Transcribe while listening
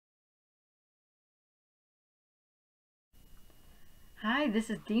Hi, this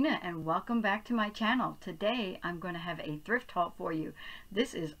is Dena and welcome back to my channel. Today I'm going to have a thrift haul for you.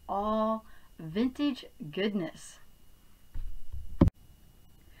 This is all vintage goodness.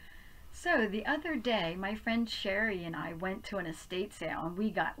 So the other day my friend Sherry and I went to an estate sale and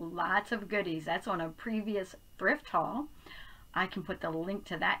we got lots of goodies. That's on a previous thrift haul. I can put the link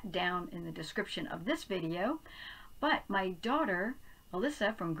to that down in the description of this video. But my daughter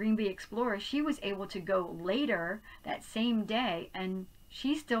Alyssa from Green Bee Explorer, she was able to go later that same day and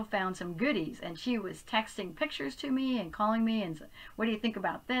she still found some goodies, and she was texting pictures to me and calling me and said, what do you think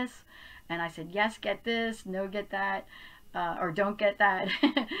about this? And I said, yes, get this, no, get that, or don't get that.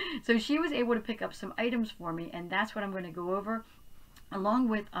 So she was able to pick up some items for me, and that's what I'm going to go over along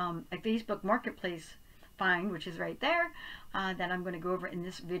with a Facebook Marketplace find, which is right there, that I'm going to go over in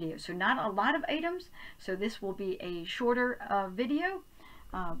this video. So not a lot of items, so this will be a shorter video,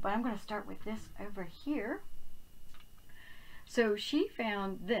 but I'm going to start with this over here. So she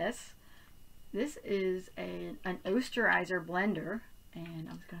found this. This is an Osterizer blender, and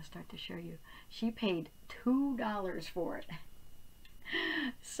I'm going to start to show you. She paid $2 for it.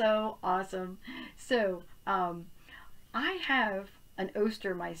 So awesome. So I have an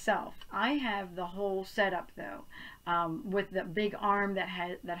Oster myself. I have the whole setup though, with the big arm that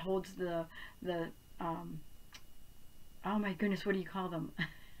holds the oh my goodness, what do you call them?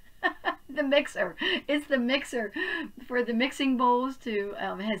 The mixer. It's the mixer for the mixing bowls. To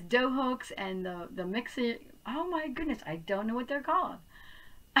it has dough hooks and the mixing. Oh my goodness, I don't know what they're called.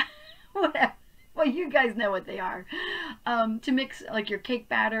 Whatever. Well, you guys know what they are. To mix like your cake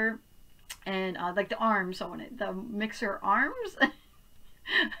batter and like the arms on it, the mixer arms.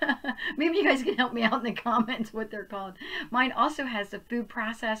 Maybe you guys can help me out in the comments what they're called. Mine also has the food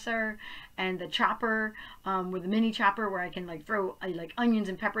processor and the chopper, with a mini chopper where I can like throw like onions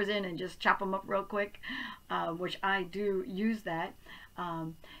and peppers in and just chop them up real quick, which I do use that.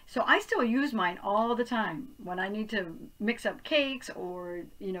 So I still use mine all the time when I need to mix up cakes or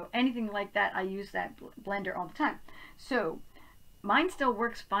anything like that. I use that blender all the time. So mine still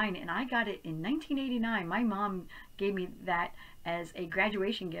works fine, and I got it in 1989. My mom gave me that as a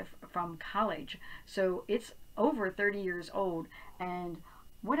graduation gift from college. So it's over 30 years old, and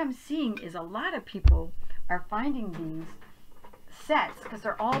what I'm seeing is a lot of people are finding these sets because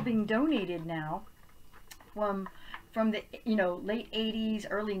they're all being donated now from the late 80s,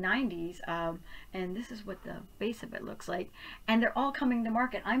 early 90s, and this is what the base of it looks like, and they're all coming to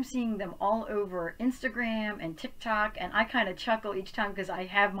market. I'm seeing them all over Instagram and TikTok, and I kind of chuckle each time because I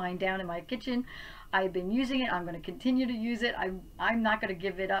have mine down in my kitchen. I've been using it. I'm going to continue to use it. I'm not going to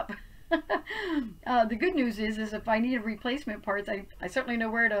give it up. The good news is if I need replacement parts, I certainly know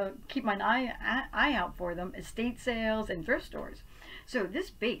where to keep my eye out for them: estate sales and thrift stores. So this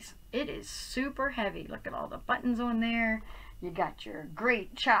base, it is super heavy. Look at all the buttons on there. You got your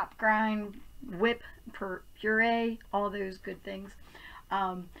great chop, grind, whip, puree, all those good things.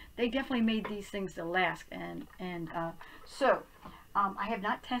 They definitely made these things to last, and so I have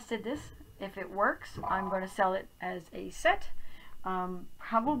not tested this. If it works, I'm going to sell it as a set.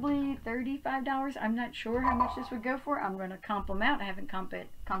 Probably $35. I'm not sure how much this would go for. I'm going to comp them out. I haven't comped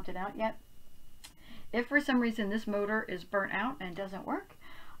it out yet. If for some reason this motor is burnt out and doesn't work,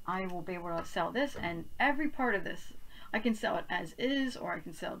 I will be able to sell this, and every part of this. I can sell it as is, or I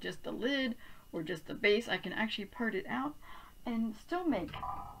can sell just the lid or just the base. I can actually part it out and still make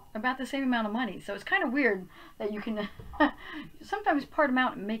about the same amount of money. So it's kind of weird that you can sometimes part them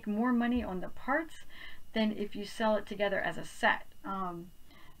out and make more money on the parts than if you sell it together as a set.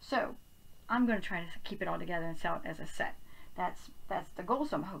 So I'm going to try to keep it all together and sell it as a set. That's the goal,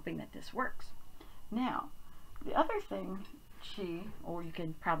 so I'm hoping that this works. Now, the other thing or you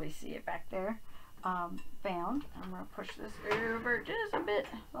can probably see it back there, found, I'm going to push this over just a bit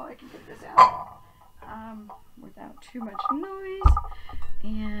so I can get this out without too much noise.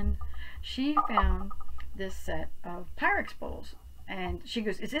 And she found this set of Pyrex bowls, and she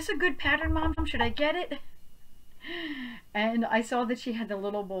goes, is this a good pattern, Mom? Should I get it? And I saw that she had the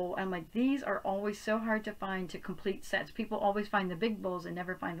little bowl. I'm like, these are always so hard to find to complete sets. People always find the big bowls and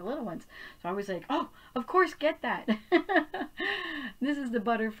never find the little ones. So I was like, oh, of course, get that. This is the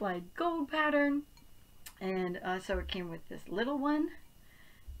butterfly gold pattern. And so it came with this little one.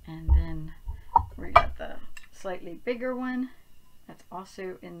 And then we got the slightly bigger one. That's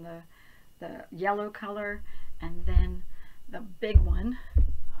also in the yellow color. And then the big one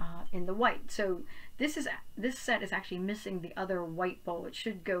in the white. So this set is actually missing the other white bowl. It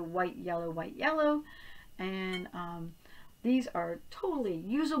should go white, yellow, and these are totally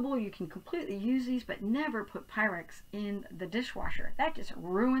usable. You can completely use these, but never put Pyrex in the dishwasher. That just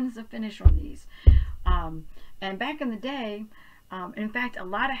ruins the finish on these. And back in the day, In fact, a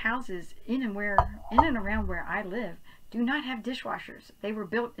lot of houses in and around where I live do not have dishwashers. They were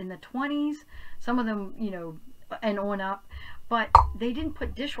built in the 20s, some of them, you know, and on up, but they didn't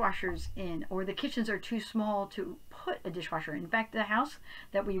put dishwashers in, or the kitchens are too small to put a dishwasher in. In fact, the house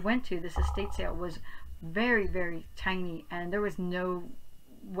that we went to, this estate sale, was very, very tiny, and there was no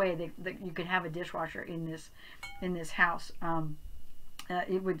way that you could have a dishwasher in this house.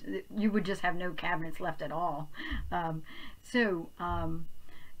 You would just have no cabinets left at all. I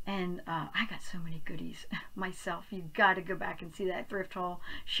got so many goodies myself. You got to go back and see that thrift haul.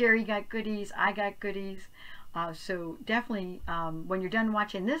 Sherry got goodies. I got goodies. So definitely, when you're done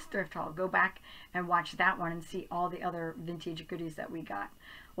watching this thrift haul, go back and watch that one and see all the other vintage goodies that we got.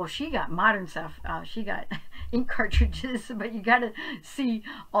 Well, she got modern stuff. She got ink cartridges, but you got to see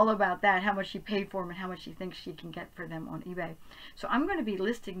all about that, how much she paid for them and how much she thinks she can get for them on eBay. So I'm going to be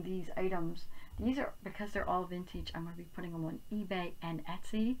listing these items. These are, because they're all vintage, I'm going to be putting them on eBay and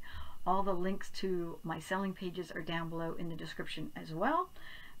Etsy. All the links to my selling pages are down below in the description as well.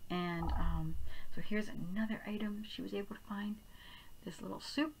 And so here's another item she was able to find. This little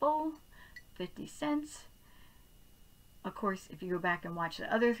soup bowl, 50 cents. Of course, if you go back and watch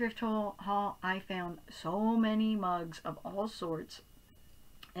the other thrift haul, I found so many mugs of all sorts.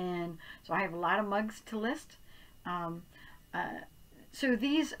 And so I have a lot of mugs to list. So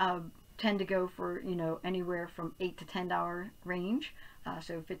these tend to go for, you know, anywhere from $8 to $10 range.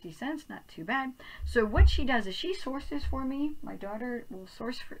 So 50 cents, not too bad. So what she does is she sources for me. My daughter will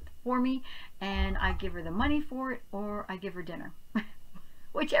source for me, and I give her the money for it, or I give her dinner.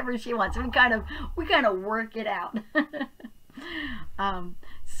 Whichever she wants. We kind of work it out.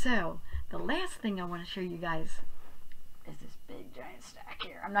 So the last thing I want to show you guys is this big giant stack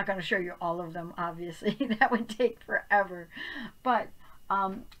here. I'm not going to show you all of them, obviously. That would take forever. But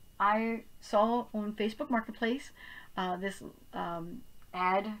I saw on Facebook Marketplace this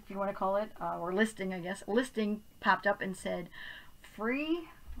ad, if you want to call it, or listing, I guess. Listing popped up and said free,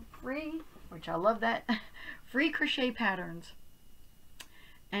 which I love that, free crochet patterns.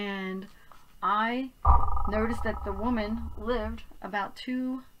 And I noticed that the woman lived about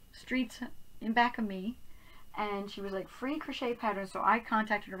 2 streets in back of me, and she was like, free crochet patterns. So I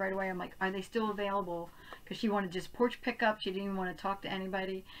contacted her right away. I'm like, are they still available? Because she wanted just porch pickup. She didn't even want to talk to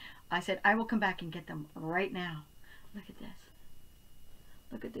anybody. I said, I will come back and get them right now. Look at this.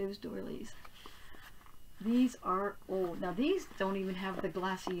 Look at those doilies. These are old. Now these don't even have the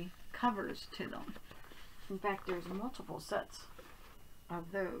glossy covers to them. In fact, there's multiple sets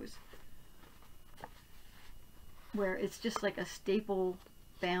of those where it's just like a staple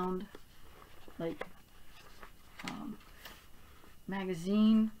bound, like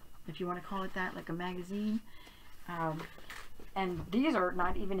magazine, if you want to call it that, like a magazine. And these are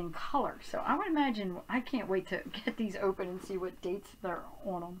not even in color, so I would imagine, I can't wait to get these open and see what dates they're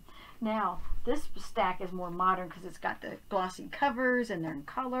on them. Now this stack is more modern because it's got the glossy covers and they're in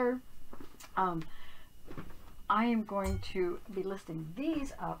color. I am going to be listing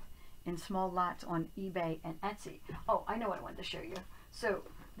these up in small lots on eBay and Etsy. Oh, I know what I wanted to show you. So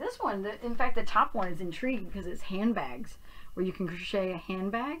this one, in fact, the top one is intriguing because it's handbags, where you can crochet a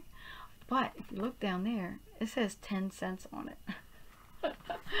handbag. But if you look down there, it says 10 cents on it.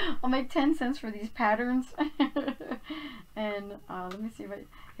 I'll make 10 cents for these patterns. And let me see if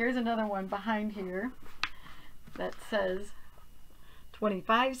here's another one behind here that says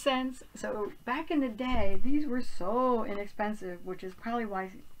 25 cents. So back in the day, these were so inexpensive, which is probably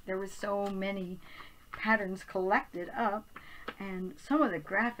why there was so many patterns collected up. And some of the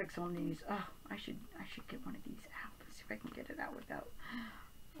graphics on these, oh, I should get one of these out. Let's see if I can get it out without.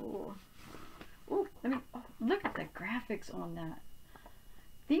 Oh, look at the graphics on that.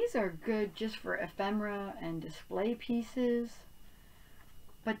 These are good just for ephemera and display pieces,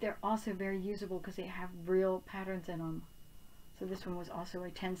 but they're also very usable because they have real patterns in them. So this one was also a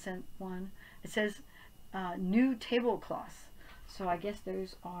 10-cent one. It says new tablecloths. So I guess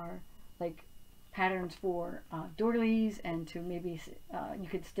those are like patterns for doilies, and to maybe you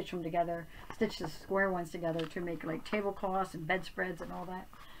could stitch them together, stitch the square ones together to make like tablecloths and bedspreads and all that.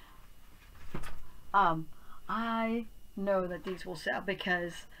 I know that these will sell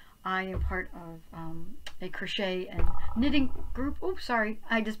because I am part of a crochet and knitting group. Oops, sorry,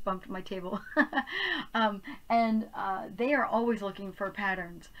 I just bumped my table. And they are always looking for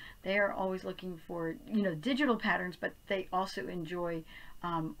patterns. They are always looking for, you know, digital patterns, but they also enjoy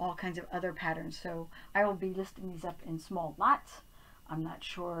all kinds of other patterns. So I will be listing these up in small lots. I'm not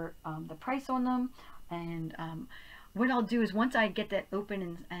sure the price on them. And what I'll do is once I get that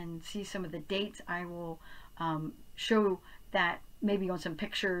open and see some of the dates, I will show that maybe on some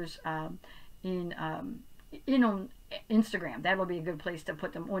pictures in you know, Instagram. That will be a good place to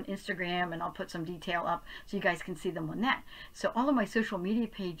put them on Instagram, and I'll put some detail up so you guys can see them on that. So all of my social media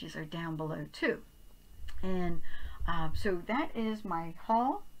pages are down below too. And so that is my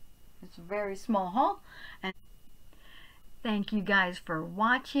haul. It's a very small haul. And thank you guys for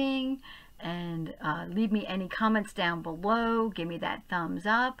watching, and leave me any comments down below. Give me that thumbs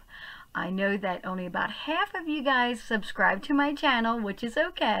up. I know that only about half of you guys subscribe to my channel, which is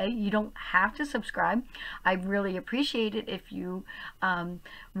okay. You don't have to subscribe. I really appreciate it if you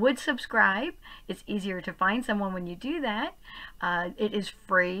would subscribe. It's easier to find someone when you do that. It is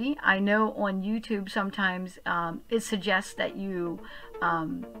free. I know on YouTube sometimes it suggests that you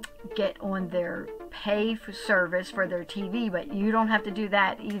get on their pay for service for their TV, but you don't have to do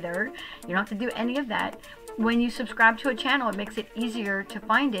that either. You don't have to do any of that. When you subscribe to a channel, it makes it easier to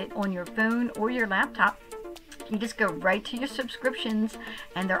find it on your phone or your laptop. You just go right to your subscriptions,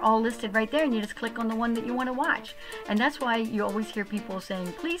 and they're all listed right there, and you just click on the one that you want to watch. And that's why you always hear people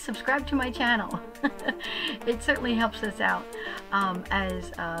saying, please subscribe to my channel. It certainly helps us out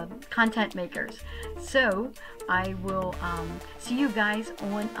as content makers. So I will see you guys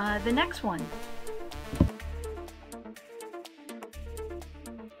on the next one.